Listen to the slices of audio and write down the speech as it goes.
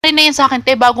rin na yun sa akin,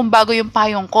 te, bagong-bago yung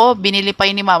payong ko. Binili pa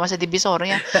yun ni mama sa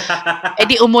Divisoria. Eh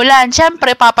di umulan.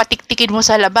 Siyempre, papatiktikin mo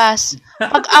sa labas.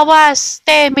 Pag awas,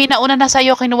 te, may nauna na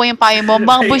sa'yo, kinuha yung payong mo.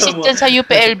 Mga Ayaw buisit mo. dyan sa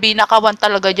UPLB, nakawan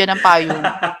talaga dyan ng payong.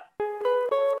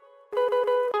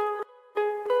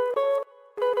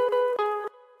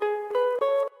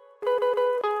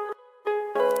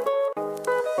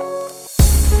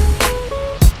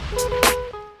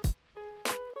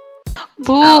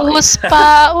 Okay. Buhos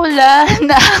pa ulan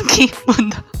na aking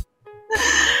mundo.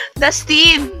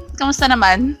 Dustin, kamusta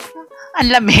naman? Ang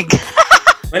lamig.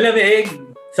 Malamig.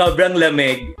 Sobrang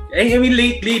lamig. I mean,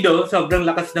 lately, sobrang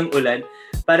lakas ng ulan.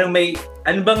 Parang may,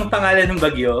 ano bang pangalan ng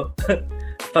bagyo?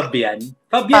 Fabian?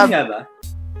 Fabian nga ba?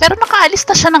 Pero nakaalis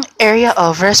na siya ng area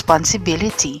of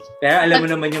responsibility. Pero alam mo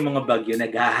naman yung mga bagyo,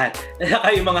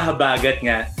 yung mga habagat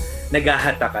nga,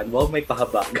 naghahatakan. Wow, may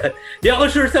pahabagat. Di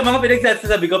ako sure sa mga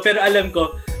pinagsasabi ko, pero alam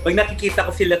ko, pag nakikita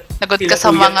ko sila, Nagot sila ka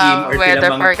sa Kuya mga Kim or weather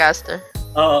sila forecaster.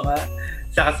 Oo nga.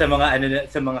 Saka sa mga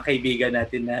sa mga kaibigan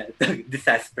natin na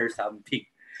disaster something.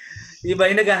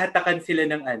 Diba, yung naghahatakan sila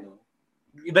ng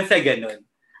iba sa ganun.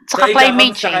 Saka so,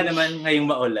 climate change. Saka naman ngayong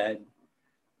maulan.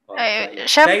 Okay.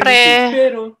 Syempre,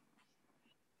 pero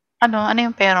ano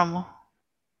yung pera mo?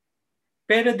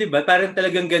 Pero 'di ba, parang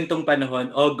talagang gantong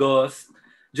panahon,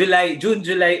 June,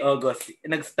 July, August,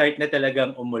 nag-start na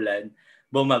talagang umulan,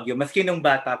 bumagyo, maski nung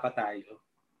bata pa tayo.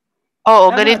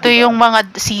 Oo, ganito diba? yung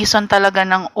mga season talaga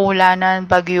ng ulanan,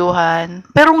 bagyuhan.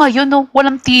 Pero ngayon,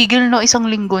 walang tigil,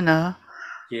 isang linggo na.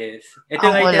 Yes. Ito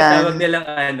nga yung tinatawag nilang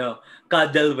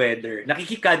cuddle weather.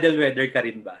 Nakiki-cuddle weather ka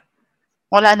rin ba?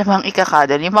 Wala namang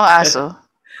ikakadal, yung mga aso.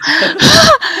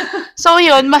 So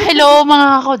yun, hello mga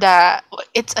kakuda.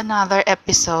 It's another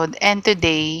episode. And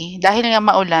today, dahil nga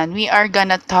maulan, we are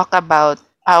gonna talk about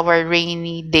our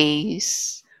rainy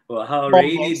days. Wow,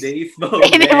 rainy days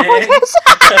moments.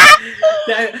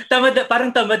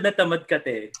 Parang tamad na tamad ka,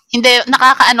 te. Hindi,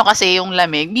 nakakaano kasi yung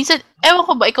lamig. Minsan, ewan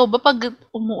ko ba, ikaw ba pag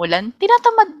umuulan,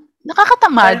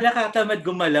 nakakatamad. Parang nakakatamad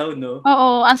gumalaw, no?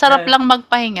 Oo, ang sarap lang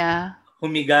magpahinga.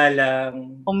 Humiga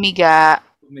lang.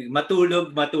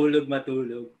 Matulog.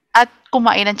 At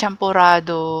kumain ng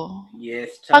champurado.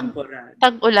 Yes, champurado.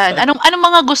 Pag tag-ulan, anong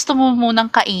mga gusto mo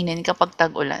munang kainin kapag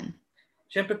tag-ulan?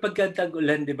 Siyempre pagka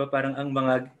tag-ulan, 'di ba, parang ang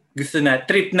mga gusto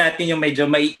trip natin yung medyo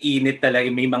maiinit talaga,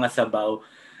 may mga sabaw.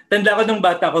 Tanda ko nung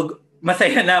bata ko,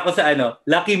 masaya na ako sa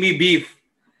Lucky Me Beef.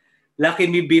 Lucky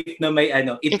Me Beef na may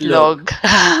itlog.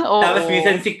 Tapos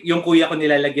minsan yung kuya ko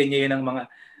nilalagyan niya yun ng mga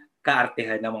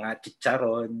kaartehan ng mga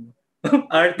chicharon.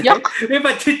 Arte. May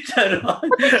pa chicharon.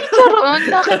 Chicharon?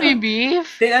 Lucky Me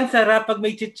Beef? Ang sarap pag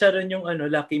may chicharon yung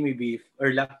Lucky Me Beef. Or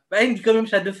hindi kami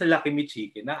masyado sa Lucky Me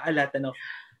Chicken. Nakaalata na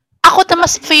ako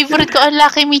mas favorite ko ang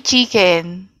Lucky Me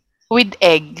Chicken with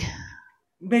egg.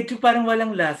 Medyo parang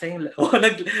walang lasa yung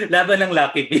laban ng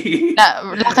Lucky Me.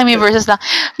 Lucky Me versus lang.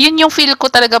 Yun yung feel ko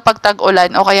talaga pag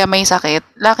tag-ulan o kaya may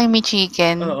sakit. Lucky Me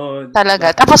Chicken. Oo, talaga.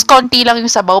 Tapos konti lang yung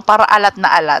sabaw para alat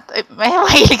na alat. May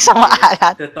mahilig sa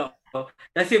maalat. Totoo.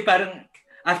 Kasi parang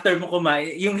after mo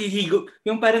kumain, yung hihigop,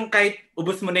 yung parang kahit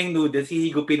ubos mo na yung noodles,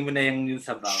 hihigupin mo na yung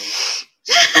sabaw.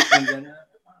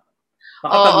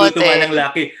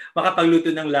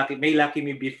 Makapagluto ng Lucky, may Lucky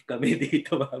Me Beef kami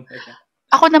dito mamaya.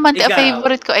 Ako naman,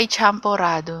 favorite ko ay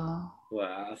champurado.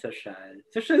 Wow, social.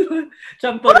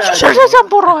 Champurado.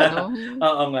 Champurado.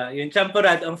 Oo nga, yung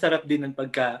champurado ang sarap din ng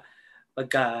pagka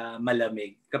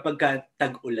malamig. Kapag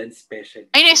tag-ulan special.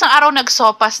 Ayun, isang araw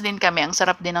nagsopas din kami. Ang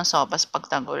sarap din ng sopas pag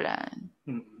tag-ulan.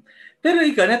 Pero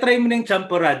ikaw, na-try mo ng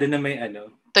champurado na may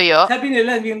tuyo? Sabi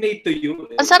nila, yung may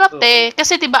tuyo. Ang sarap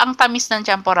kasi diba ang tamis ng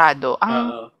champurado.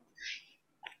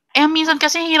 Minsan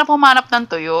kasi hirap humanap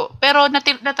ng tuyo. Pero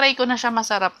na-try ko na siya,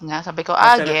 masarap nga. Sabi ko,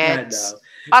 gets.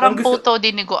 Parang puto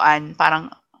diniguan.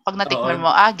 Parang pag natikman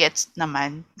mo, gets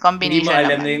naman. Combination naman. Hindi mo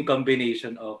alam naman. na yung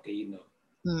combination, okay, no?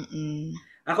 Mm-mm.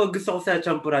 Ako gusto ko sa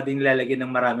champurado yung nilalagyan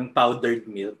ng maraming powdered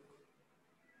milk.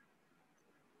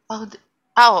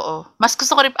 Oo. Mas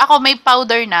gusto ko rin. Ako may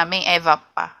powder na, may evap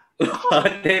pa.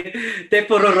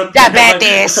 Pururot ka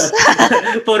diabetes.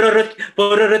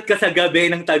 Pururot ka sa gabi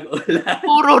ng tag-ulan.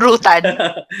 Pururutan.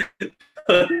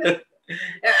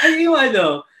 Ano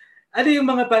yung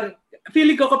mga parang,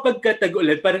 feeling ko kapag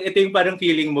tag-ulan, parang ito yung parang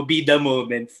feeling mo, bida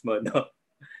moments mo, no?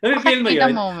 Bakit bida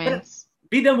moments?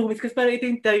 Bida moments, kasi parang ito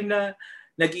yung time na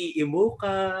nag-iimo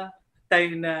ka,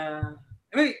 time na,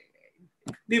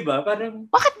 di ba? Parang,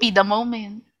 bakit bida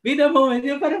moment? Bida moment,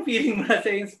 yung parang feeling mo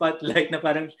nasa yung spotlight na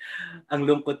parang ang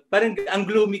lungkot. Parang ang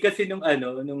gloomy kasi nung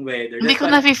weather. Hindi ko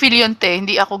na-feel yun, te.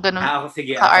 Hindi ako ganun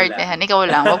sige, ka-artehan. Ikaw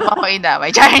lang. Huwag mo ako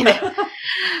idamay. Diyan.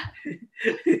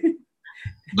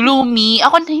 gloomy.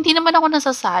 Ako, hindi naman ako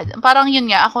nasasad. Parang yun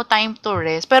nga, ako time to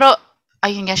rest. Pero,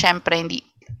 ayun nga, syempre, hindi,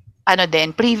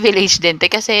 privilege din.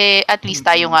 Kasi at least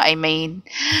tayo Mm-mm. nga ay may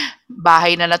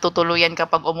bahay na natutuluyan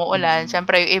kapag umuulan. Mm-mm.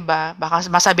 Syempre, yung iba, baka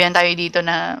masabihan tayo dito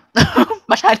na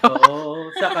masyado.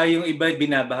 Oo, saka yung iba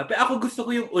binabaha. Pero ako gusto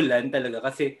ko yung ulan talaga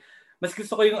kasi mas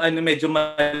gusto ko yung medyo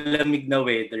malamig na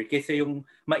weather kaysa yung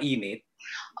mainit.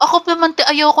 Ako naman,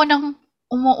 ayoko nang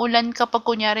umuulan kapag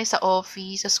kunyari sa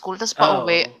office, sa school, tapos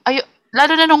pauwi. Oo.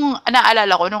 Lalo na nung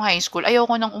naalala ko, nung high school,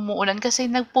 ayoko nang umuulan kasi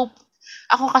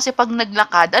ako kasi pag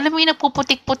naglakad, alam mo yung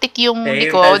nagpuputik-putik yung Same,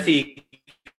 likod.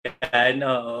 talsikan,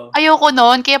 oo. Ayoko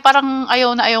noon, kaya parang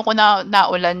ayaw ko na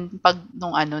naulan pag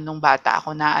nung bata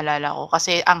ako, naalala ko.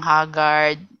 Kasi ang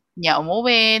haggard niya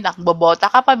umuwi,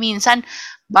 nakbobota ka pa minsan,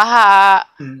 baha,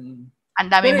 Mm. ang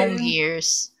dami Pero mong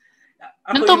gears.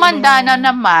 ako Nung yung nung... tumanda na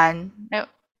naman,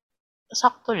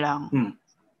 sakto lang.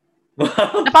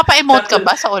 Wow. Napapa-emote ka Sakto.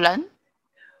 ba sa ulan?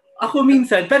 Ako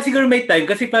minsan, pero siguro may time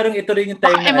kasi parang ito rin yung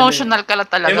time Baka na emotional ka lang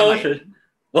talaga ngayon. emotion.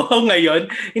 Oo, ngayon.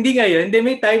 Hindi ngayon. Hindi,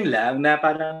 may time lang na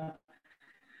parang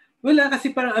wala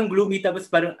kasi parang ang gloomy tapos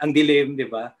parang ang dilim, di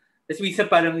ba? Tapos minsan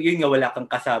parang yun nga wala kang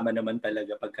kasama naman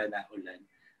talaga pagka naulan.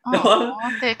 Oo,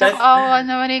 teka, Tapos, kaawa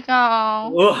naman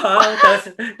ikaw. wow,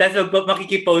 tapos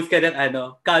makikipost ka ng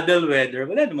cuddle weather.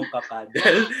 Wala namang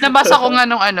ka-cuddle. Nabasa ko nga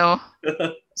nung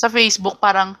sa Facebook,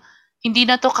 parang, hindi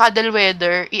na to cuddle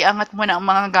weather, iangat mo na ang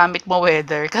mga gamit mo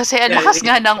weather. Kasi ang lakas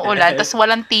nga ng ulan, tas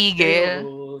walang tigil.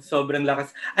 Oo, sobrang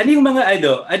lakas. Ano yung mga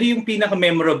ano yung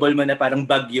pinaka-memorable mo na parang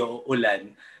bagyo o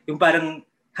ulan? Yung parang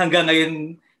hanggang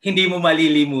ngayon hindi mo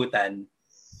malilimutan?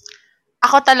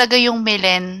 Ako talaga yung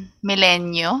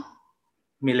milenyo.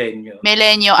 Milenyo.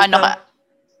 Milenyo,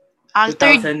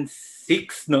 third,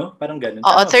 2006, no? Parang ganun. oo,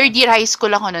 Tama ba? third year high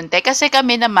school ako nun, te. Kasi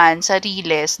kami naman, sa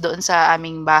Riles, doon sa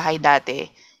aming bahay dati,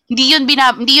 hindi yun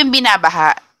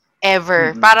binabaha.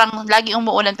 Ever. Mm-mm. Parang lagi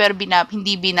umuulan pero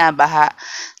hindi binabaha.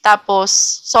 Tapos,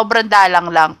 sobrang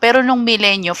dalang lang. Pero nung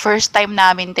milenyo, first time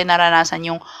namin tinaranasan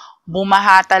yung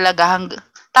bumaha talaga.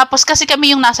 Tapos kasi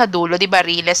kami yung nasa dulo, di ba,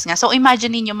 Riles nga. So,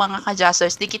 imagine niyo mga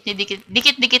ka-jazzers,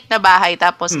 dikit-dikit na bahay.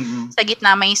 Tapos, Mm-mm. sa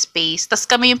gitna may space. Tapos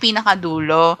kami yung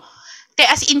pinakadulo.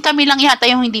 As in kami lang yata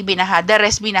yung hindi binaha. The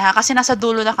rest binaha kasi nasa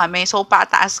dulo na kami. So,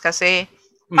 pataas kasi.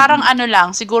 Parang Mm-mm. lang,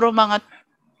 siguro mga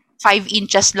 5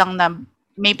 inches lang na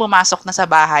may pumasok na sa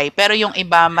bahay. Pero yung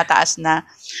iba, mataas na.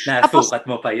 Tapos, Nasukat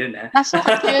mo pa yun, ha?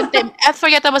 nasukat ko yun, Tim. At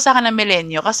forgettable sa akin ng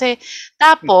milenyo. Kasi,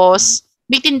 tapos,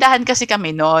 may tindahan kasi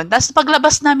kami noon. Tapos,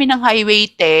 paglabas namin ng highway,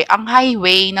 ang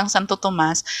highway ng Santo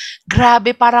Tomas,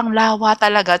 grabe, parang lawa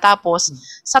talaga. Tapos,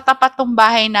 sa tapat ng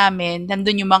bahay namin,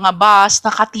 nandun yung mga bus,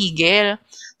 nakatigil.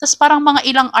 Tapos, parang mga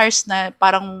ilang hours na,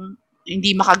 parang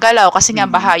hindi makagalaw kasi nga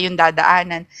baha yung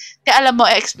dadaanan. Kaya alam mo,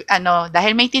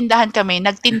 dahil may tindahan kami,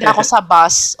 nagtinda ako sa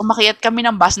bus, umakyat kami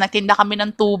ng bus, nagtinda kami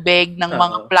ng tubig, ng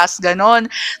mga plus, ganon.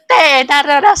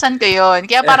 Naranasan ko yun.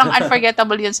 Kaya parang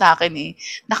unforgettable yun sa akin eh.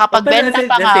 Nakapagbenta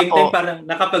pa nga ako.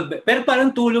 Pero parang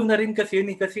tulong na rin kasi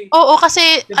yun eh. Kasi, Oo, kasi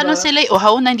diba? sila,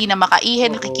 uhaw na, hindi na makaihi,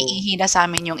 nakikiihi na sa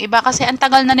amin yung iba. Kasi ang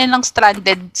tagal na nilang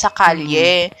stranded sa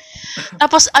kalye.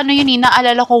 Tapos yun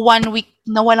naalala ko 1 week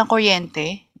na walang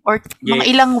kuryente. Or mga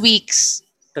ilang weeks.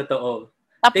 Totoo.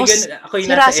 Tapos,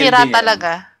 sira-sira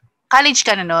talaga. College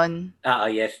ka na nun?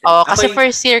 Yes. Oo, kasi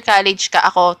first year college ka.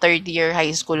 Ako, third year high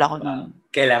school ako nun.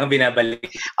 Kailangan binabalik.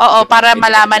 Oo, para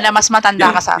malaman na mas matanda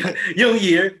ka sa akin. Yung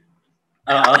year?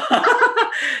 Oo.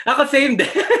 Ako same din.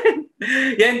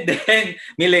 Yan din.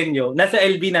 Milenyo. Nasa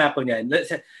LB na ako niyan.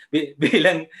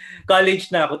 Bilang college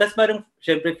na ako. Tapos parang,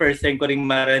 syempre, first time ko rin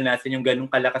maranasan yung ganung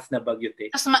kalakas na bagyo.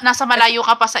 Tapos nasa malayo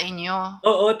ka pa sa inyo.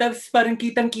 Oo, tapos parang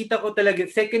kitang-kita ko talaga.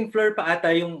 Second floor pa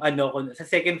ata yung sa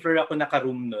second floor ako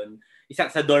naka-room nun. Isa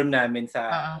sa dorm namin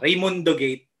sa Raimundo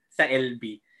Gate sa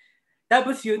LB.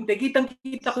 Tapos yun,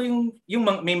 kitang-kita ko yung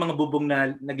may mga bubong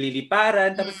na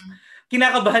nagliliparan. Tapos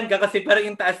kinakabahan ka kasi parang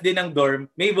yung taas din ng dorm.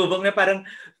 May bubong na parang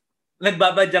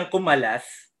nagbabadyang kumalas.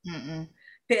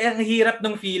 Kaya ang hirap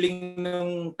ng feeling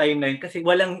nung time na yun kasi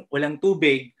walang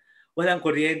tubig, walang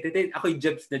kuryente. Ako'y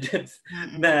jabs. Tapos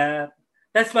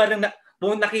parang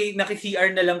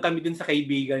naki-CR na lang kami dun sa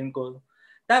kaibigan ko.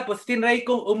 Tapos tinry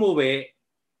kong umuwi.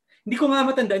 Hindi ko nga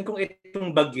matandaan kung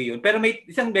itong bagyo yun. Pero may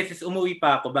isang beses umuwi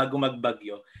pa ako bago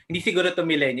magbagyo. Hindi siguro to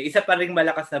milenyo. Isa pa rin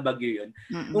malakas na bagyo yun.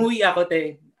 Umuwi ako,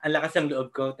 ang lakas ng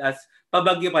loob ko. Tapos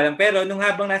pabagyo pa lang. Pero nung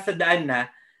habang nasa daan na,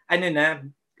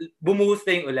 bumuhos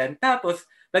na yung ulan. Tapos,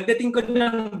 pagdating ko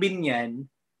ng Binyan,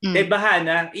 baha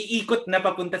na, iikot na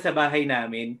papunta sa bahay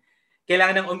namin.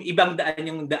 Kailangan ng ibang daan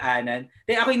yung daanan.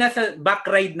 Ako'y nasa back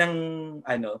ride ng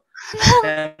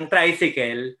ng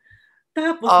tricycle.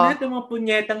 Tapos, lahat ng mga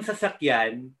punyetang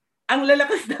sasakyan, ang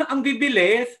lalakas na, ang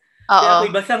bibilis. Kaya Oo.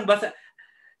 ako'y basang-basa.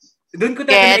 Doon ko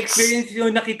talaga na-experience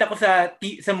yung nakita ko sa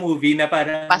movie na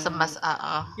parang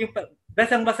Oo. yung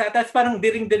basang-basa, tapos parang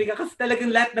diring-diring ka kasi talagang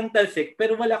lahat ng talsik,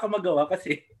 pero wala kang magawa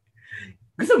kasi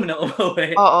gusto mo na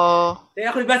umuwi. Oo.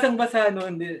 Kaya ako'y basang-basa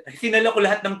noon. Sinala ko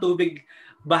lahat ng tubig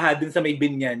baha dun sa may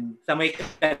binyan, sa may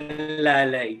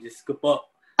kalalay. Diyos ko po.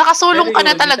 Nakasulong ka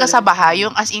na Pero yun, talaga yung sa baha,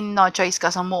 yung as in no choice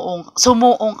ka,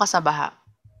 sumuong ka sa baha.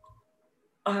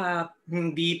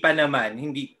 Hindi pa naman.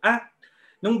 Hindi.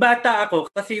 Nung bata ako,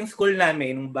 kasi yung school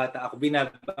namin, nung bata ako,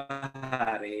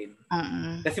 binabaha rin.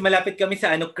 Mm. Kasi malapit kami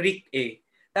sa creek eh.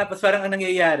 Tapos parang ang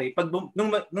nangyayari,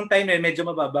 nung time na yun, medyo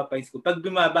mababa pa yung school. Pag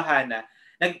bumabaha na,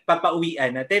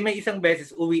 nagpapauwian na. May isang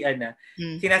beses uwian na,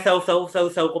 sinasaw-saw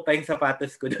ko pa yung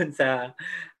sapatos ko doon sa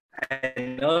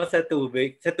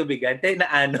tubigan.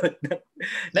 Naanod.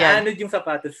 Naanod yung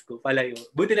sapatos ko, palayo.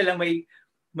 Buti na lang may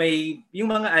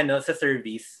yung mga sa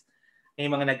service, may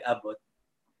mga nag-abot.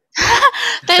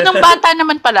 Nung bata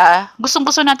naman pala,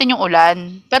 gustong-gusto natin yung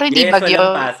ulan. Pero hindi bagyo.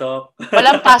 Walang pasok.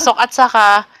 Walang pasok at saka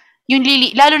yung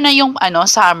lalo na yung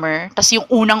summer, tas yung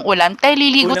unang ulan,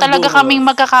 liligo Unang talaga buhos. kaming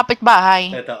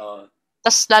magkakapit-bahay. Totoo.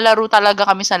 Tas lalaro talaga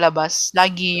kami sa labas.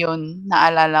 Lagi yun,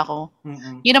 naalala ko.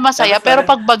 Mm-mm. Yun ang masaya, pero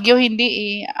pag bagyo,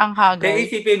 hindi ang hagal. Kaya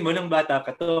isipin mo, nung bata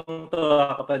ka,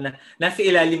 tuwang-tuwa ka pa na nasa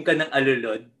ilalim ka ng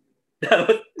alulod.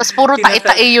 Tapos puro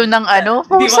tae-tae yun ng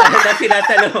Hindi mo na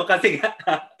sinasalo mo kasi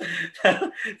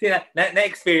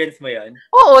na-experience mo yon.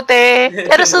 Oo, te.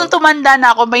 Pero nung tumanda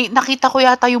na ako, nakita ko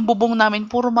yata yung bubong namin,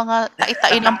 puro mga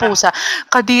tae-tae ng pusa.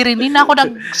 Kadiri, hindi na ako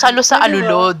nagsalo sa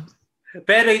alulod.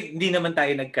 Pero hindi naman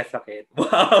tayo nagkasakit.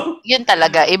 Wow! Yun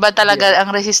talaga. Iba talaga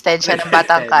ang resistensya ng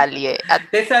batang kalye. At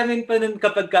sa amin pa nun,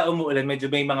 kapag umuulan, medyo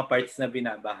may mga parts na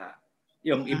binabaha.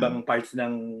 Yung ibang parts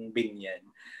ng binyan.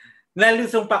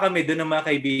 Nalusong pa kami doon ng mga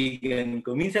kaibigan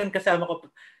ko. Minsan kasama ko,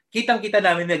 kitang-kita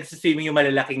namin nagsiswimming yung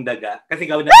malalaking daga. Kasi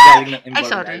galing ng Embornal. Ay,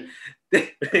 sorry.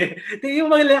 Yung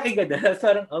malalaking daga,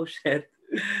 parang, oh shit.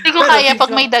 Hindi ko kaya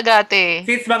pag may daga, te.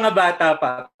 Since mga bata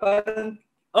pa, parang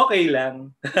okay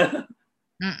lang.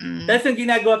 Tapos yung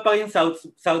ginagawa pa yung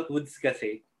Southwoods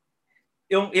kasi,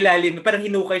 yung ilalim, parang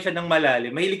hinukay siya ng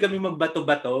malalim. Mahilig kami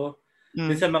magbato-bato.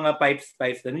 Dun sa mga pipes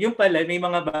doon. Yung pala, may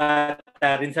mga bata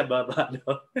rin sa baba,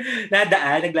 no?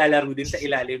 Nadaan, naglalaro din sa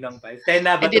ilalim ng pipes. Kaya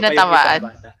nabato pa yung isang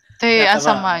bata. Ang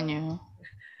sama niyo.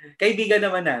 Kaibigan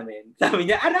naman namin. Sabi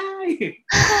niya, aray!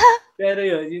 Pero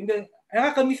yun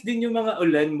nakakamiss din yung mga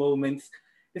ulan moments.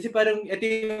 Kasi parang, ito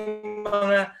yung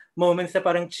mga moments na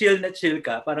parang chill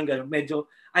ka. Parang gano'n, medyo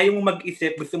ayaw mo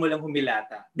mag-isip, gusto mo lang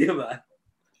humilata. Di ba?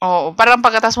 Oo, parang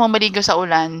pagkatapos mo maligo sa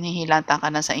ulan, hihilata ka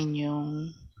na sa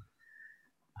inyong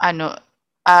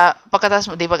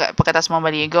pagkatapos mo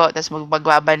maligo, tapos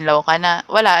magbabanlaw ka na,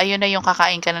 wala, ayun na yung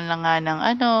kakain ka na ng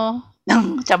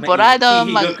champurado.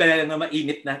 Hihigop ka na lang na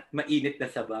mainit na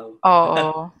sabaw.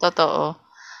 Oo, totoo.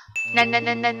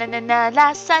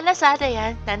 Lazada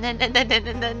yan.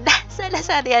 Nasa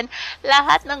Lazada yan.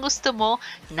 Lahat ng gusto mo,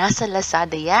 nasa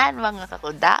Lazada yan, mga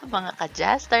kakuda, mga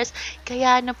ka-justers.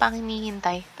 Kaya ano pang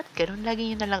hinihintay? Ba't ganun?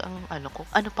 Lagi yun na lang ang ko.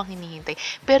 Ano pang hinihintay?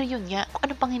 Pero yun nga, kung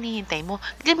ano pang hinihintay mo,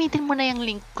 gamitin mo na yung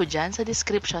link ko dyan sa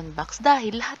description box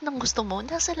dahil lahat ng gusto mo,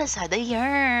 nasa Lazada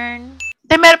yan.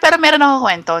 Pero meron akong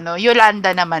kwento, no?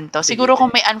 Yolanda naman to. Siguro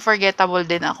kung may unforgettable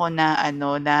din ako na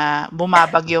na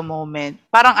bumabagyo moment.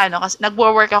 Parang kasi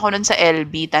nagwo-work ako nun sa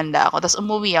LB, tanda ako. Tapos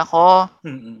umuwi ako.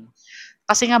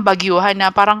 Kasi nga bagyuhan na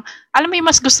parang, alam mo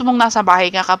yung mas gusto mong nasa bahay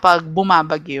ka kapag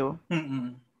bumabagyo.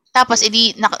 Tapos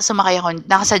sumakay ako,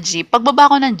 nasa jeep.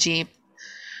 Pagbaba ko ng jeep,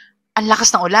 ang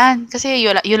lakas ng ulan. Kasi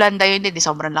Yolanda yun din,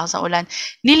 sobrang lakas ng ulan.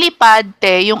 Nilipad,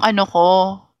 yung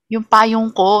yung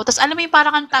payong ko. Tapos alam mo yung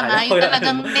parang tanga, yung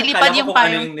talagang nilipad yung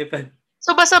payong.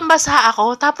 So basang-basa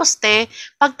ako. Tapos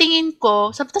pagtingin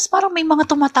ko, tapos parang may mga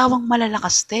tumatawang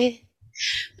malalakas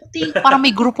parang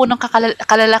may grupo ng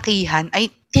kalalakihan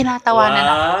ay tinatawanan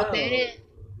ako.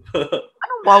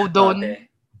 Anong wow doon?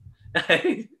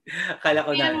 Akala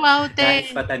ko na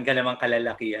naispatan ka namang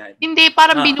kalalakihan. Hindi,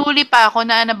 parang binuli pa ako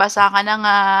na nabasa ka na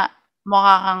nga,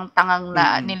 mukha kang tangang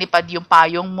na nilipad yung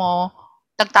payong mo.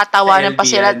 Nagtatawanan pa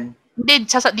sila. Hindi,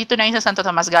 dito na yung sa Santo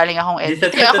Tomas. Galing akong LB.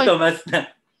 Sa Santo Tomas na.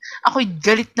 Ako'y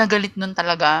galit na galit nun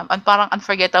talaga. Parang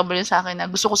unforgettable yun sa akin na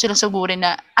gusto ko silang sugurin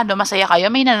na, masaya kayo?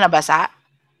 May nanabasa?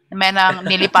 May nang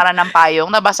niliparan ng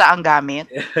payong, nabasa ang gamit.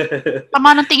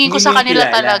 Tama ng tingin ko sa kanila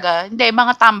talaga. Hindi,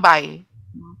 mga tambay.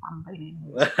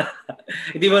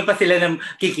 Hindi mo pa sila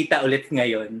kikita ulit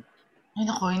ngayon. Ay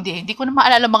naku, hindi ko na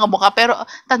maalala mga mukha, pero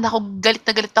tanda ko, galit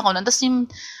na galit ako nun. Tapos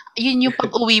yun yung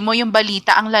pag-uwi mo, yung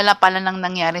balita, ang lala pala nang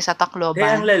nangyari sa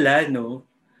Tacloban. Ang lala, no?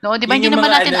 No, di ba hindi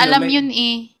naman natin alam yun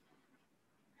eh.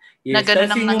 Na Yes, ganun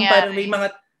tapos ang yun yung parang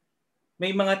nangyari.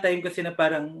 may mga time kasi na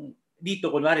parang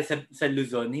dito, kunwari sa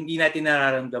Luzon, hindi natin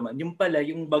nararamdaman. Yung pala,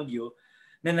 yung bagyo,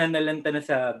 nananalanta na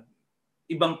sa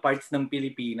ibang parts ng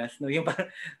Pilipinas. No? Yung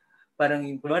parang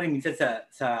kunwari minsan sa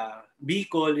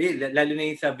Bicol, lalo na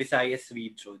yung sa Visayas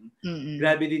region. Mm-mm.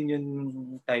 Grabe din yung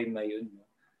time na yun. No?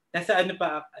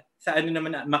 Sa ano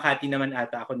naman, Makati naman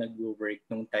ata ako nag-work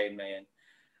nung time na yan.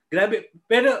 Grabe.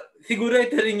 Pero siguro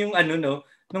ito rin yung ano, no,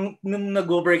 nung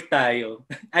nag-work tayo.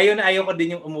 Ayaw na ayaw ko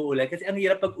din yung umuulan kasi ang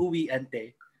hirap pag-uwian,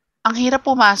 te. Ang hirap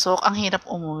pumasok, ang hirap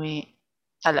umuwi.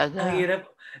 Ang Talaga.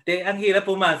 hirap. Ang hirap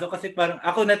pumasok kasi parang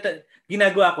ako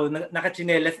ginagawa ko,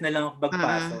 nakachinelas na lang ako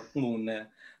pagpasok muna.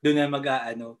 Doon na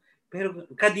mag-aano. Pero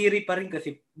kadiri pa rin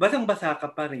kasi basang-basa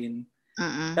ka pa rin.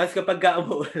 Mm-mm. Tapos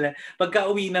pagka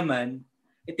uwi naman,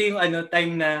 ito yung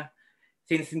time na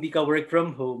since hindi ka work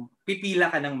from home,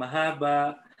 pipila ka ng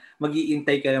mahaba,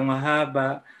 mag-iintay ka ng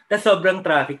mahaba, tapos sobrang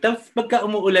traffic. Tapos pagka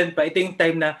umuulan pa, ito yung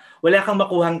time na wala kang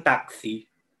makuhang taxi.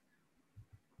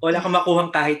 Wala kang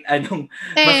makuhang kahit anong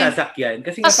masasakyan.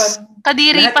 Kasi nga Tas, parang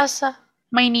kadiri lahat- pa sa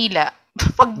Maynila.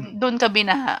 Pag doon ka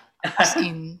binaha. As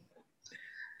in.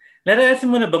 naranasan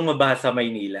mo na bang mabaha sa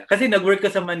Maynila? Kasi nag-work ka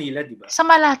sa Manila, di ba? Sa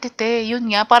Malate, yun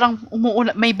nga, parang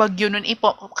umuulan, may bagyo nun,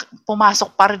 pumasok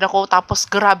pa rin ako, tapos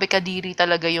grabe kadiri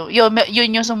talaga yun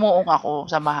yung sumuong ako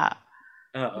sa baha.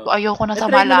 Oo. Ayoko na sa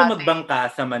Na-try mo na Malate. magbangka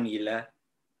sa Manila?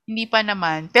 Hindi pa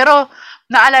naman. Pero,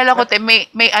 naalala ko,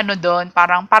 may ano doon,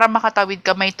 parang para makatawid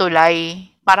ka, may tulay.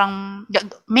 Parang,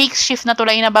 makeshift na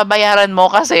tulay na babayaran mo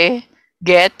kasi,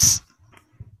 gets?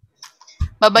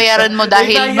 Babayaran mo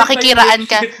dahil May bayad makikiraan pa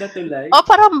ka. yung makeshift na tulay? O,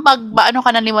 parang ano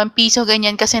ka na 5 piso,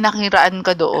 ganyan, kasi nakiraan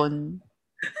ka doon.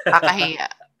 Kakahiya.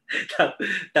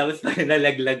 Tapos pag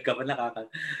nalaglag ka pa,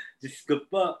 Diyos ko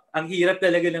po, ang hirap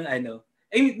talaga ng ano.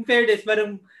 In fairness,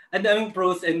 parang ang daming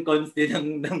pros and cons din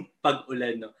ng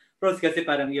pag-ulan, no? Pros kasi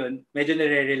parang yun, medyo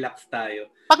nare-relax tayo.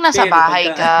 Pag nasa Pero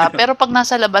bahay pagka, ka, pero pag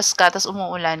nasa labas ka, tas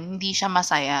umuulan, hindi siya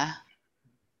masaya.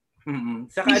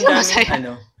 Saka Hindi ang siya daming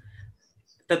masaya.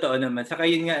 totoo naman. Saka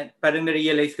yun nga, parang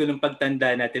na-realize ko nung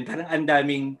pagtanda natin, parang ang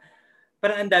daming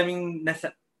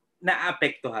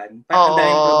naapektuhan. Parang ang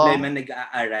daming Oo. problema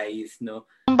nag-a-arise, no?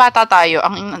 Nung bata tayo,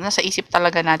 ang nasa isip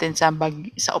talaga natin sa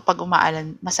pag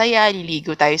umaalan, masaya,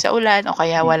 liligo tayo sa ulan, o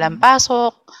kaya walang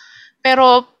pasok.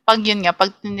 Pero pag yun nga,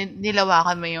 pag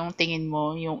nilawakan mo yung tingin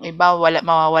mo, yung iba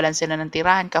mawawalan sila ng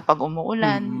tirahan kapag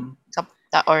umuulan,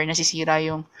 or nasisira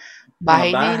yung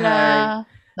bahay nila,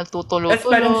 Tapos parang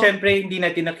nagtutulo-tulo. syempre hindi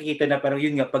natin nakikita na parang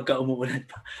yun nga pagka umuulan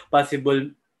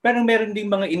possible. Parang meron ding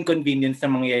mga inconvenience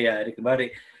na mangyayari.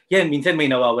 Kumari, yan, minsan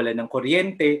may nawawalan ng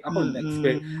kuryente. Ako,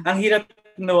 ang hirap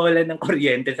nawawalan ng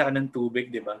kuryente saka ng tubig,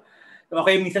 di ba?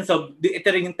 Okay, minsan, ito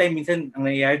rin yung time, minsan, ang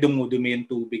nangyayari, dumudumi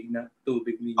yung tubig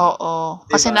ninyo. Oo,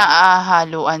 diba? kasi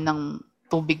naahaluan ng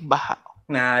tubig baha.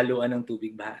 Nahaluan ng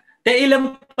tubig baha.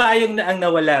 Ilang payong na ang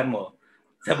nawala mo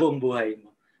sa buong buhay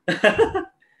mo?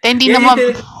 Hindi na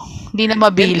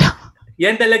mabilang.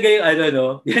 Yan talaga yung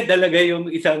yan talaga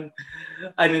yung isang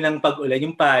ng pag-ulan,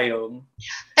 yung payong.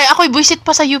 Ako'y buisit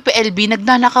pa sa UPLB,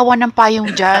 nagnanakawan ng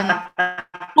payong dyan.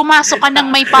 Pumasok ka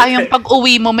ng may payong, pag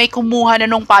uwi mo, may kumuha na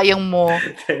nung payong mo.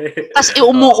 Tapos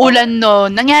umuulan no.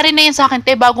 Nangyari na yun sa akin,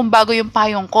 bagong-bago yung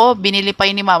payong ko. Binili pa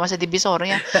yun ni mama sa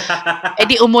Divisoria.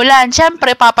 Di umulan.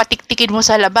 Siyempre, papatiktikin mo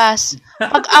sa labas.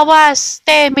 Pag awas,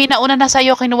 may nauna na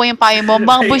sa'yo, kinuha yung payong mo.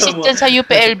 Mga buisit dyan sa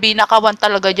UPLB, nakawan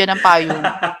talaga dyan ng payong.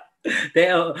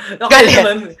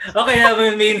 Okay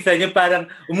naman minsan yung parang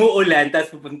umuulan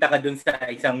tapos pupunta ka dun sa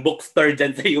isang bookstore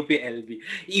dyan sa UPLB.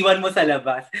 Iwan mo sa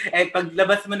labas.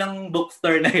 Paglabas mo ng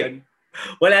bookstore na yun,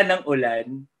 wala nang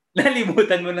ulan.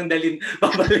 Nalimutan mo nang dalhin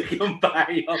pabalik yung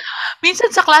payong. Minsan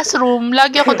sa classroom,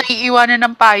 lagi ako naiiwanan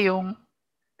ng payong.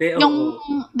 Yung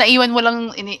naiwan mo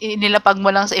lang, inilapag mo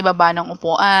lang sa ibaba ng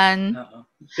upuan.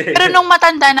 Pero nung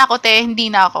matanda na ako, hindi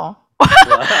na ako.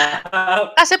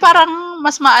 Kasi parang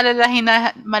mas maalalahanin.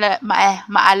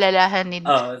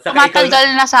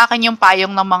 Tumatagal na sa akin yung payong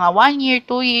ng mga 1 year,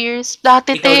 2 years.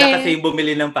 Dati, ikaw na kasi yung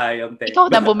bumili ng payong, Ikaw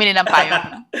na bumili ng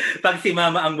payong. Pag si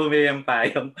mama ang bumili ng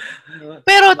payong,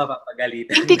 pero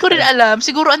mapapagalitan. Hindi ko rin alam.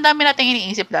 Siguro ang dami nating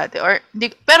iniisip dati.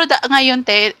 Pero ngayon,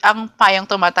 ang payong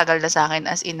tumatagal na sa akin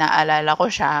as inaalala ko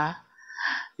siya.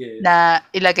 Yes. Na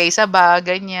ilagay sa bag,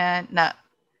 ganyan, na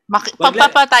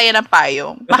pagpapatayan ng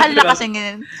payong. Mahal na kasi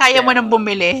ngayon. Kaya mo nang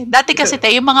bumili. Dati kasi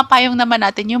yung mga payong naman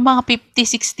natin, yung mga 50,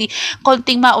 60,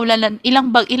 konting maulan,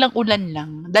 ilang ulan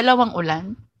lang. 2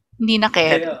 ulan. Hindi na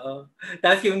kaya.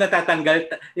 Tapos yung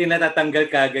natatanggal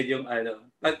kagad yung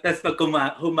tapos pag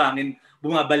humangin,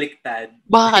 bumabaliktad.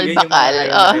 Bakal. Yan yung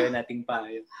ayaw nating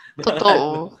payong.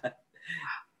 Totoo.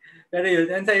 Pero yun,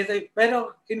 ang saya-saya.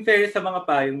 Pero in fairness sa mga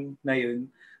payong na yun,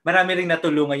 marami ring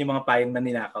natulungan yung mga payong na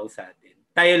ninakaw sa atin.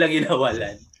 Tayo lang yung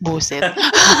nawalan. Buset.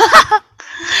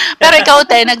 Pero ikaw,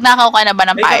 te, nagnakaw ka na ba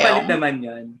ng May kapalit payong? naman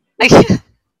yun.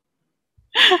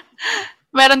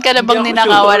 Meron ka na bang Hindi ako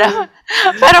ninakawan na? sure.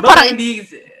 Pero parang,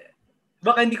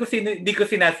 Baka hindi ko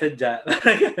sinasadya.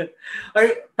 Or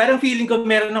parang feeling ko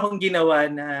meron akong ginawa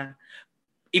na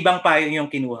ibang payong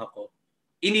yung kinuha ko.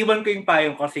 Iniwan ko yung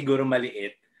payong ko siguro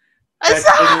maliit. Tapos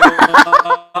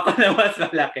kinuha ako na mas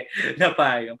malaki na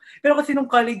payong. Pero kasi nung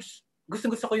college, gusto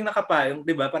ko yung nakapayong,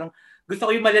 di ba? Parang gusto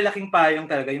ko yung malalaking payong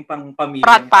talaga, yung pang pamilya.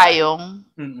 prat payong.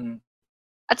 Mm-mm.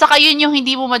 At saka yun yung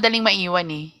hindi mo madaling maiwan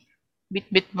eh.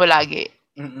 Bit-bit mo lagi.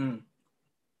 Mm-mm.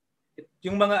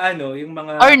 Yung mga yung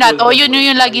mga... Or not, foldable, yun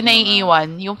yung lagi yung naiiwan.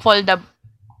 Yung foldable.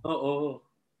 Oo.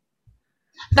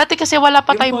 Dati kasi wala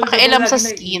pa Yung tayong foldable pakialam lagi sa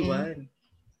skin. naiiwan.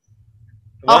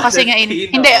 Kasi nga, hindi,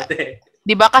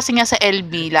 di ba kasi nga sa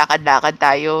LB, lakad-lakad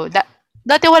tayo.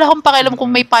 Dati wala akong pakialam kung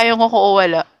may payong ako o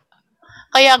wala.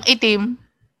 Kaya ang itim,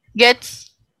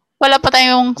 gets, wala pa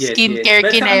tayong skincare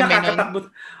kineme nun.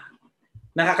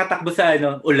 Nakakatakbo sa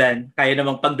ulan. Kaya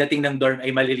namang pagdating ng dorm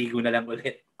ay maliligo na lang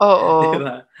ulit. Oo.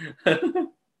 Diba?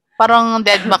 Parang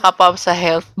dead ka pa sa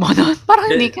health mo nun. Parang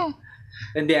hindi ka.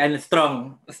 Hindi,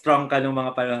 strong ka nung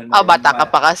mga panahon. Bata ka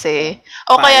pa kasi.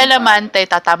 O kaya naman,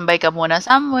 tatambay ka muna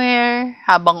somewhere,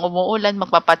 habang umuulan,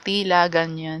 magpapatila,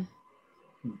 ganyan.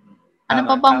 Ano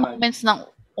pa bang moments ng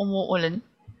umuulan?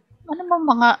 Ano ba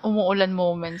mga umuulan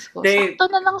moments ko?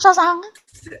 Sakto na lang siya sa hangin.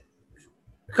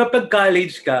 Kapag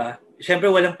college ka,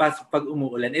 syempre walang pasok pag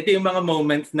umuulan. Ito yung mga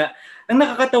moments na, ang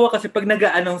nakakatawa kasi pag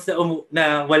nag-a-announce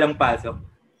na walang pasok,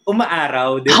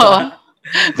 umaaraw, di ba?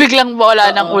 Biglang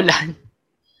wala ng ulan.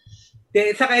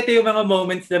 Saka ito yung mga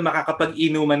moments na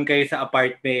makakapag-inuman kayo sa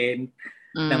apartment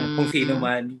ng kung sino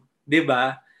man. Di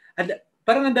ba?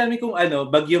 Parang ang dami kong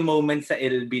bagyo moments sa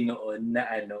LB noon na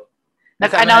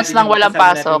nag-announce lang walang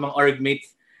pasok. Mga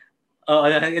orgmates. Oo,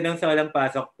 nag-announce na walang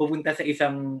pasok. Pupunta sa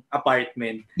isang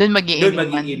apartment. Doon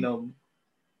mag-iinom.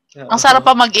 Ang sarap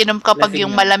pa mag-inom kapag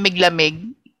yung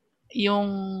malamig-lamig. Yung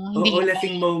hindi. Oo,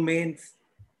 lasing moments.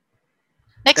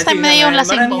 Next time na yung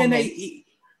lasing moments.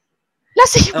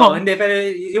 Lasing moments? Hindi,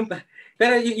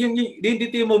 pero yung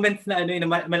dito yung moments na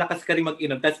malakas ka rin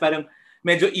mag-inom. Tapos parang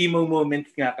medyo emo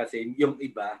moments nga kasi yung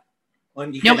iba.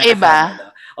 Yung iba?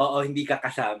 Oo, hindi ka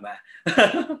kasama.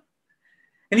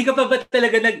 Hindi ka pa ba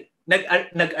talaga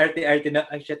nag-arte-arte na,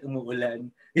 ay shit, umuulan?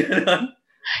 Gano'n?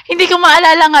 Hindi ko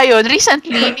maalala ngayon.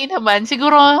 Recently, hindi naman.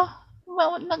 Siguro,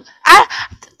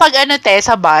 pag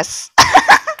sa bus.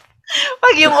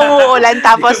 Pag yung umuulan,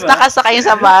 tapos nakasakay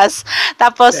sa bus,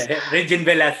 tapos Regine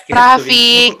Velasquez.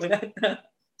 Traffic.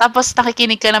 Tapos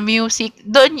nakikinig ka ng music.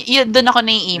 Doon ako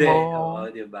nai-emo.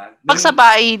 Oo, diba? Pag sa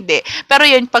bahay, hindi. Pero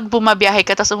yun, pag bumabiyahe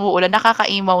ka, tapos umuulan,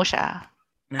 nakaka-emo siya.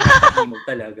 Nakaka-emo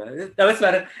talaga. Tapos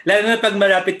parang, lalo na pag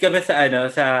malapit ka ba sa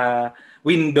sa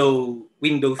window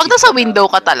pag nasa window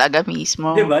ka talaga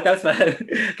mismo. Diba? Tapos parang,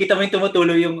 kita mo yung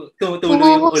tumutulo yung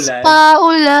ulan. Pa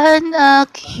ulan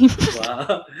aking.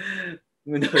 Wow.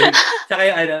 Saka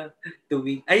yung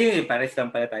tuwing, ayun, pares lang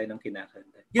pala tayo ng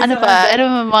kinakanta. Ano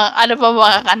pa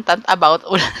mga kanta about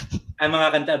ulan? Ang mga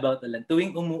kanta about ulan.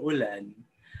 Tuwing umuulan,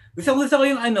 gusto ko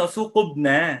yung sukob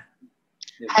na.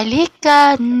 Diba?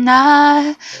 Halika na,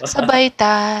 sabay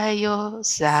tayo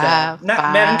sa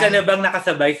payong. Meron ka na bang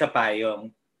nakasabay sa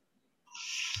payong?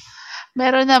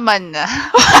 Meron naman na.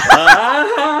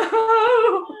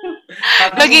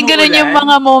 Naging ganun yung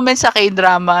mga moments sa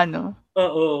K-drama, no?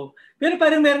 Oo. Pero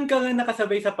parang meron ka nga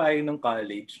nakasabay sa payong ng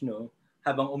college, no?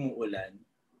 Habang umuulan.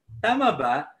 Tama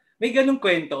ba? May ganung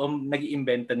kwento o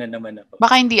nag-iimbento na naman ako?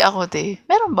 Baka hindi ako, te.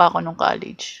 Meron ba ako nung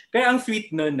college? Kaya ang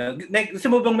sweet nun, no? Gusto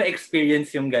mo bang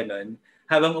ma-experience yung ganon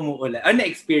habang umuulan?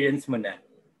 Na-experience mo na?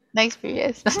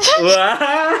 Na-experience.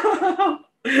 Wow!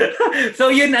 So,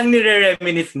 yun ang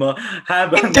nire-reminisce mo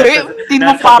habang... Hindi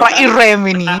mo para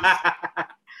i-reminisce.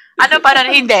 Parang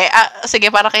hindi.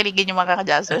 Sige, para kiligin yung mga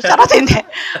ka-jazzers. Charot, hindi.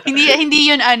 Hindi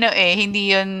yun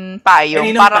hindi yun payong.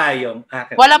 Kaninong payong?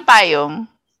 Walang payong.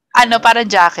 Parang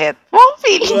jacket. Wow,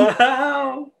 feeling.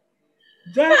 Wow!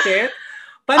 Jacket?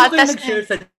 Paano kayo nag-share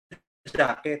sa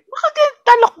jacket?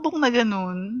 Talokbong na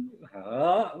ganun.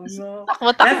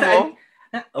 Takbo-takbo.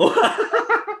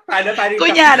 Paano?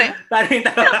 Kunyari.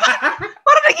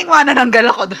 Parang naging mana ng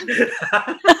gala ko doon.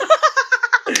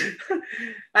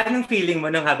 Anong feeling mo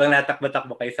nung habang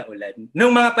natakbo-takbo kayo sa ulan?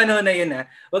 Nung mga panahon na yun,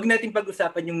 wag natin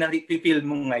pag-usapan yung na-feel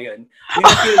mo ngayon. Yung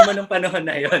na-feel mo nung panahon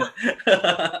na yun.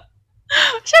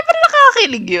 Siyempre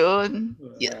nakakakilig yun.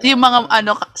 Yung mga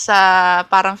sa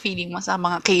parang feeling mo sa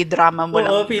mga K-drama mo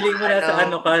lang. Oo, feeling mo na sa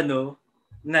no?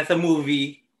 nasa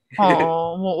movie.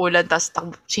 Oo, umuulan, tapos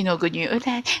sinugod niyo yung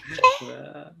ulan.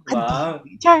 Wow.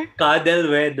 Char.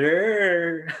 Cuddle weather.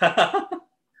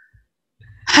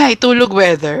 Hi, tulog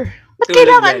weather. Ba't Tulog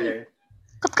kailangan? weather.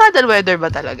 Cuddle weather ba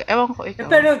talaga? Ewan ko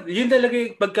ikaw. Pero yun talaga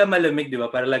yung pagka malamig, di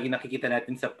ba? Para lagi nakikita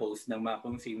natin sa post ng mga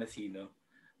kung sino-sino.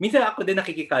 Minsan ako din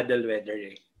nakiki-cuddle weather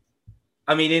eh.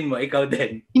 Aminin mo, ikaw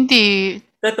din. Hindi.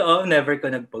 Totoo, never ko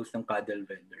nag-post ng cuddle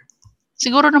weather.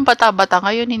 Siguro nung bata-bata,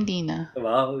 ngayon hindi na.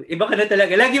 Wow, iba ka na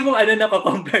talaga. Lagi mong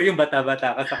nako-compare yung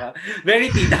bata-bata ka sa very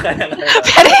tita ka na.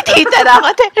 Very tita na ako.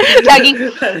 Laging,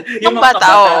 yung bata,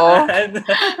 oo.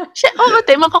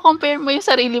 Makakompare mo yung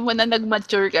sarili mo na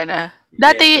nag-mature ka na.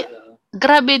 Dati,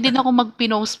 grabe din ako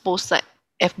mag-pinost-post sa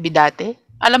FB dati.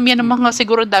 Alam yan ng mga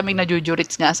siguro daming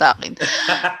najujurits nga sa akin.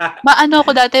 Maano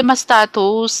ako dati,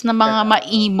 ma-status na mga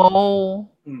ma-emo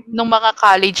nung mga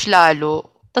college lalo.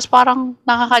 Tapos parang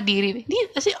nakakadiri.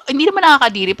 Hindi naman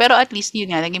nakakadiri, pero at least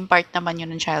yun nga, naging part naman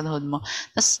yun ng childhood mo.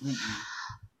 Tapos,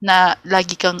 na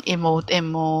lagi kang emote.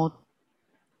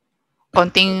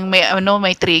 Konting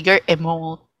may trigger,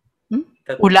 emote.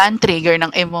 Ulan, trigger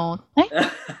ng emote. Ay?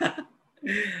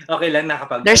 Okay lang,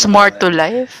 There's more to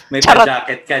life. May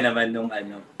pa-jacket ka naman nung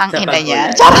Ang ina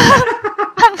niya.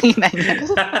 Ang ina niya.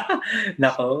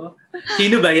 Nako.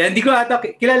 Sino ba yan? Hindi ko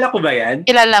kilala ko ba yan?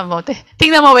 Kilala mo.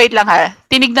 Tingnan mo, wait lang ha.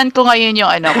 Tinignan ko ngayon yung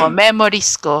ko,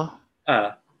 memories ko.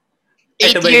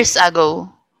 8 years ago.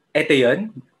 Ito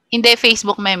yun? Hindi,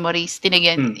 Facebook memories.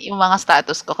 Tinignan yung mga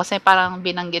status ko. Kasi parang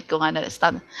binanggit ko nga na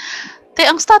status.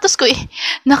 Ang status ko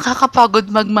nakakapagod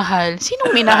magmahal.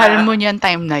 Sinong minahal mo niyan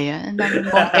time na yan?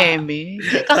 Mong eme.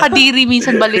 Kakadiri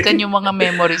minsan balikan yung mga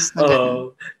memories na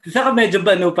gano'n. Saka medyo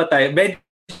pa tayo.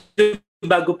 Medyo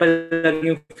bago pa lang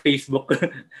yung Facebook.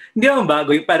 Hindi naman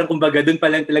bago. Yung parang kumbaga doon pa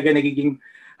lang talaga nagiging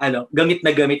gamit na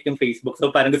gamit yung Facebook.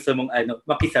 So parang gusto mong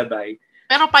makisabay.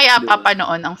 Pero payapa pa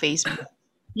noon ang Facebook.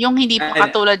 Yung hindi pa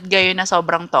katulad gayon na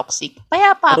sobrang toxic.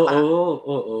 Payapa pa.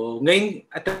 Oo. Ngayon,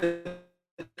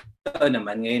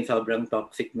 naman, ngayon sobrang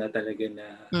toxic na talaga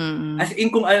na. As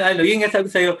in kung yun nga sabi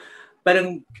sa'yo,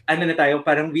 parang na tayo,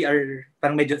 parang we are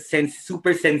parang medyo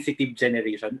super sensitive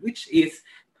generation, which is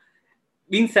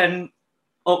minsan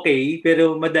okay,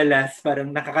 pero madalas parang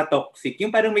nakaka-toxic.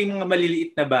 Yung parang may mga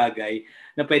maliliit na bagay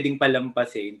na pwedeng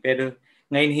palampasin, pero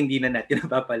ngayon hindi na natin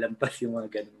napapalampas yung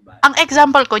mga ganung bagay. Ang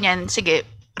example ko niyan, sige,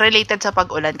 related sa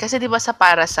pag-ulan, kasi di ba sa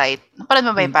Parasite,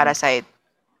 napanood mo ba yung Parasite?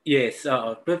 Yes,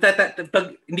 oo.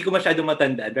 Pag hindi ko masyadong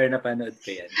matanda, pero napanood ko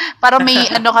yan. Parang may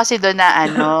kasi doon na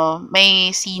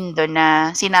may scene doon na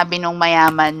sinabi nung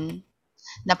mayaman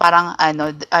na parang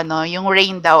yung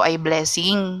rain daw ay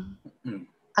blessing.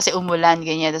 Kasi umulan,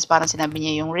 ganyan. Tapos parang sinabi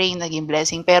niya yung rain naging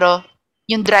blessing. Pero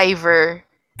yung driver,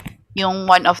 yung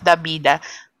one of the bida,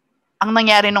 ang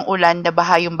nangyari nung ulan,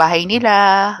 nabaha yung bahay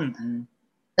nila.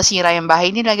 Nasira yung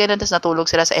bahay nila, gano'n, tapos natulog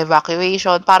sila sa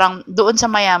evacuation. Parang doon sa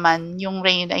mayaman, yung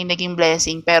rain ay naging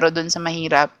blessing, pero doon sa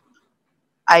mahirap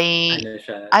ay,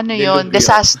 yun,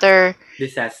 disaster.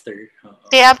 Disaster.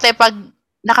 Kaya pag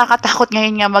nakakatakot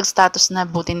ngayon nga mag-status na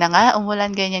buti na nga,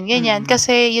 umulan, ganyan.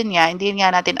 Kasi yun nga, hindi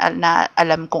nga natin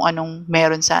alam kung anong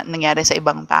meron nangyari sa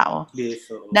ibang tao. Yes,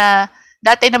 na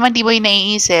dati naman di mo yung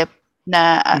naiisip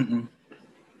na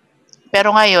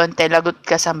pero ngayon, lagot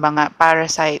ka sa mga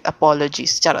Parasite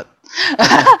apologies. Charot.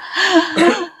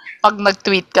 Pag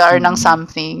nag-tweet ka or ng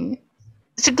something.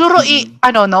 Siguro,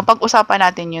 pag-usapan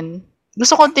natin yun.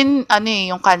 Gusto ko din,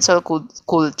 yung cancel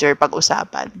culture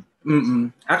pag-usapan.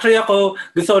 Actually, ako,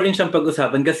 gusto ko rin siyang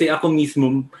pag-usapan kasi ako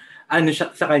mismo,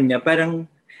 siya sa kanya, parang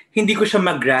hindi ko siya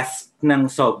mag-grasp ng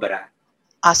sobra.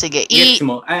 Sige. Gets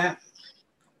mo?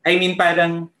 I mean,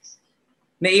 parang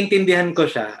naiintindihan ko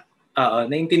siya.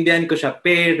 Naintindihan ko siya,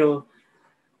 pero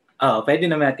pwede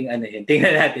naman nating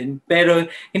tingnan natin. Pero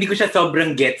hindi ko siya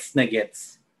sobrang gets.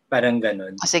 Parang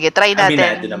ganun. Sige, try natin.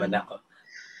 Aminado naman ako.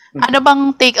 Ano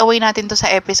bang takeaway natin to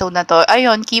sa episode na to?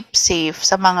 Ayun, keep safe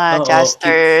sa mga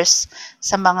Justers,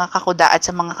 sa mga kakuda at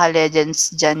sa mga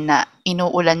ka-legends dyan na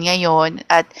inuulan ngayon.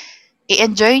 At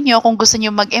i-enjoy nyo kung gusto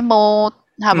nyo mag-emote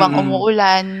habang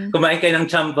umuulan. Kumain kayo ng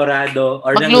champorado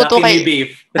or ng Lucky Me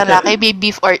Beef. Lucky Me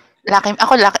Beef or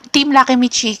Team Lucky Me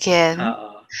Chicken.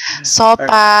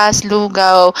 Sopas,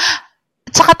 lugaw.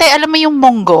 At saka alam mo yung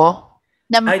monggo?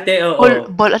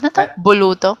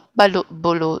 Buluto? Balu.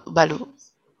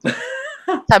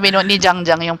 Sabi ni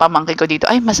Jangjang, yung pamangkin ko dito,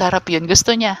 ay masarap yun.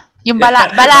 Gusto niya. Yung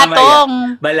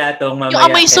balatong. Balatong, mamaya. Yung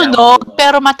amoy sunog,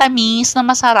 pero matamis na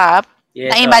masarap.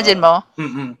 Yes, na-imagine mo?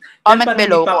 Comment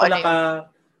below kung ano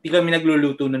Hindi kami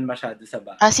nagluluto nun masyado sa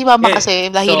bahay. Si mama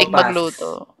kasi nahilig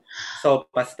magluto.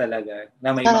 Sopas talaga.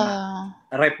 Na may mga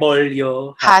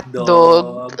repolyo,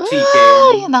 hotdog, chicken.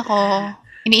 Ay, nako.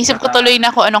 Iniisip ko Saka- tuloy na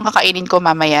kung anong kakainin ko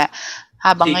mamaya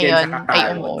habang Chicken ngayon saka ay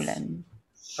carrots. umuulan.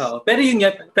 Oo. Pero yun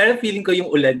nga, pero feeling ko yung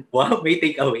ulan, wow, may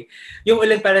take away. Yung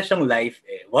ulan para siyang life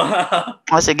eh. Wow.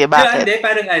 O sige, Pero bakit? hindi,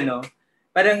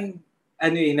 parang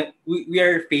we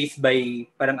are faced by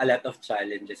parang a lot of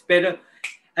challenges. Pero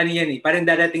ano yan eh, parang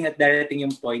darating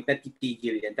yung point na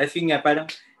titigil yan. Tapos yun nga, parang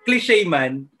cliche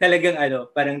man, talagang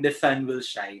parang the sun will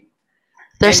shine.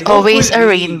 There's And always a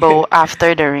hopefully, rainbow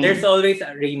after the rain. There's always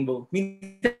a rainbow.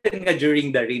 Minsan nga during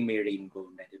the rain may rainbow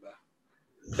na, di ba?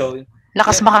 So,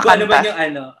 Lakas kung ano man makakanta.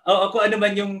 yung kung ano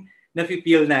man yung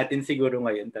nafe-feel natin siguro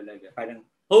ngayon talaga. Parang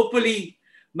hopefully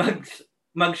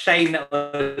mag-shine na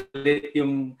ulit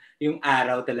yung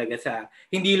araw talaga sa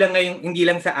hindi lang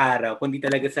sa araw kundi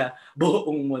talaga sa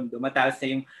buong mundo. Mataas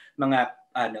na yung mga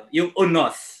yung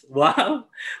unos. Wow.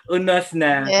 Unos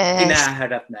na Yes.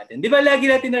 hinaharap natin. 'Di ba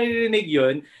lagi natin naririnig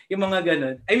 'yon, yung mga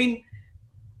ganun. I mean,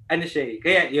 siya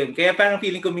eh. Kaya parang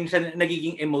feeling ko minsan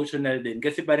nagiging emotional din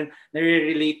kasi parang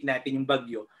nare-relate natin yung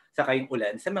bagyo saka yung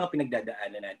ulan sa mga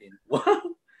pinagdadaanan natin.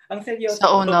 Wow. Ang seryoso.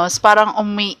 Sa unos, parang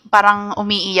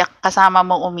umiiyak, kasama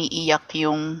mo umiiyak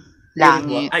yung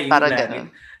langit. Yung Para langit. ganun.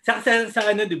 Sa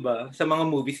di ba? Sa mga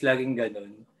movies laging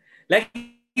ganun.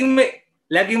 Laging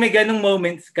may ganung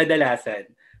moments kadalasan.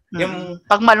 Yung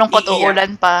pag malungkot iiyak.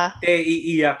 uulan pa.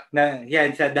 Iiyak na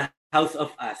yan sa The House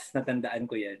of Us. Natandaan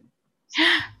ko yan.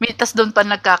 Tas doon pa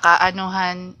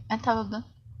nagkakaanuhan. Ang tawag doon?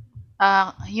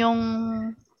 Yung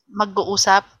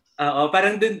mag-uusap. Oo,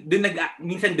 parang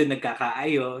minsan doon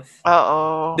nagkakaayos. Oo.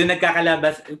 Doon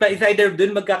nagkakalabas. It's either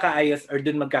doon magkakaayos or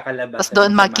doon magkakalabas. Tas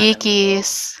doon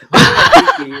magkikis.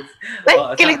 Ay,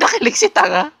 Oo, kilig na kilig si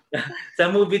Tanga. sa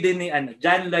movie din ni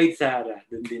John Lloyd Sarah,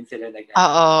 doon din sila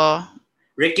Oo.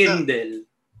 rekindle.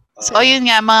 So, ayun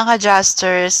nga, mga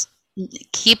ka-Justers,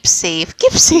 keep safe.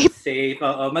 Keep safe. Safe.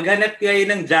 Oo. Maghanap kayo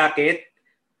ng jacket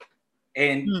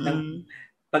and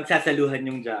pagsasaluhan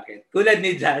yung jacket. Tulad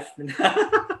ni Justin.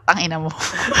 Tangina mo.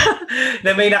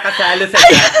 na may nakasalo sa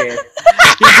jacket.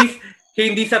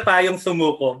 hindi sa payong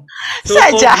sumuko. Sa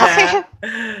jacket?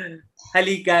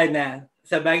 Halika na.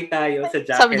 Sabay tayo sa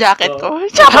jacket Sa jacket ko.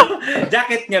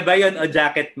 Jacket niya ba yun o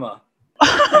jacket mo?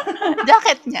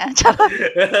 Jacket niya.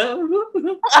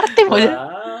 Ang arte mo.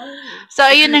 So,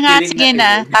 ayun na nga. Sige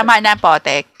na. Tama na,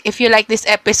 Potek. If you like this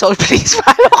episode, please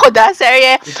follow Kuda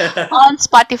Serye on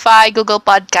Spotify, Google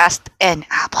Podcast, and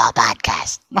Apple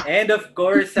Podcast. And of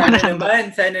course, sana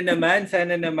naman,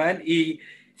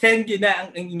 i-send nyo na ang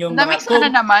inyong Namix na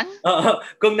naman?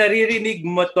 Kung naririnig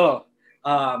mo to,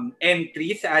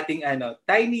 entry sa ating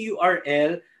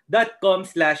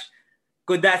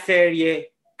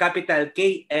tinyurl.com/kudaserye, capital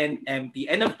KNMT.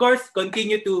 And of course,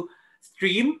 continue to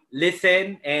stream,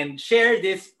 listen, and share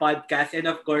this podcast. And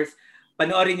of course,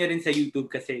 panoorin nyo rin sa YouTube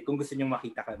kasi kung gusto nyo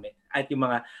makita kami at yung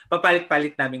mga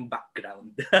papalit-palit naming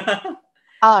background.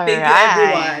 Alright. Thank you,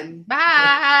 everyone.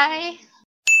 Bye!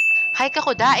 Hi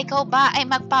Kakuda, ikaw ba ay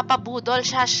magpapabudol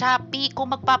sa Shopee?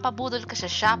 Kung magpapabudol ka sa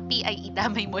Shopee, ay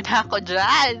idamay mo na ako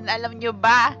dyan. Alam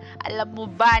mo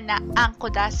ba na ang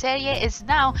Kuda Serye is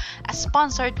now a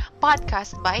sponsored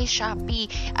podcast by Shopee.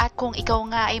 At kung ikaw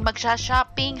nga ay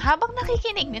magsha-shopping habang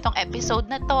nakikinig nitong episode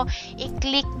na to,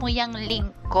 i-click mo yung link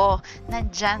ko.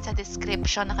 Nandyan sa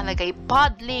description nakalagay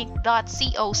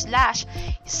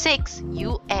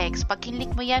podlink.co/6UX. Pag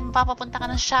kinlik mo yan, mapapunta ka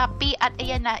ng Shopee at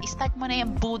ayan na, start mo na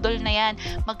yung budol na yan.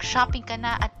 Mag-shopping ka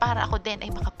na at para ako din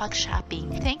ay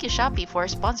makapag-shopping. Thank you Shopee for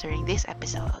sponsoring this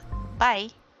episode.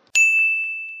 Bye!